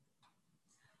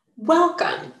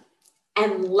Welcome.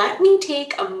 And let me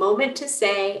take a moment to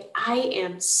say, I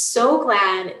am so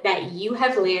glad that you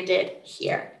have landed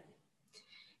here.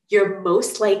 You're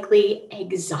most likely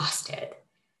exhausted,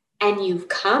 and you've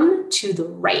come to the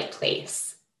right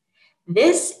place.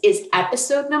 This is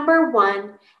episode number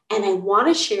 1, and I want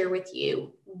to share with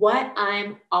you what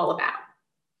I'm all about.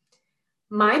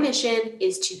 My mission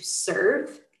is to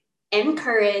serve,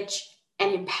 encourage,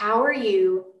 and empower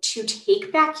you to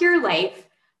take back your life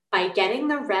by getting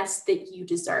the rest that you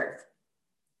deserve.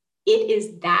 It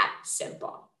is that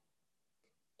simple.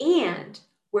 And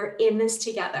we're in this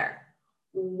together,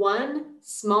 one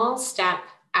small step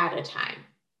at a time.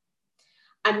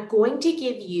 I'm going to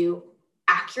give you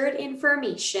accurate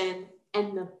information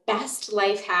and the best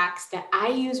life hacks that I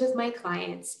use with my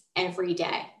clients every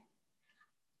day.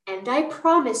 And I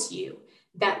promise you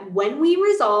that when we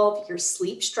resolve your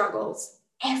sleep struggles,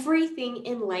 everything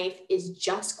in life is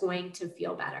just going to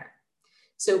feel better.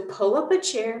 So pull up a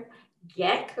chair,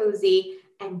 get cozy,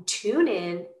 and tune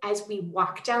in as we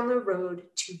walk down the road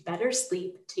to better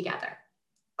sleep together.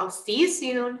 I'll see you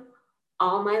soon.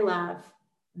 All my love,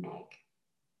 Meg.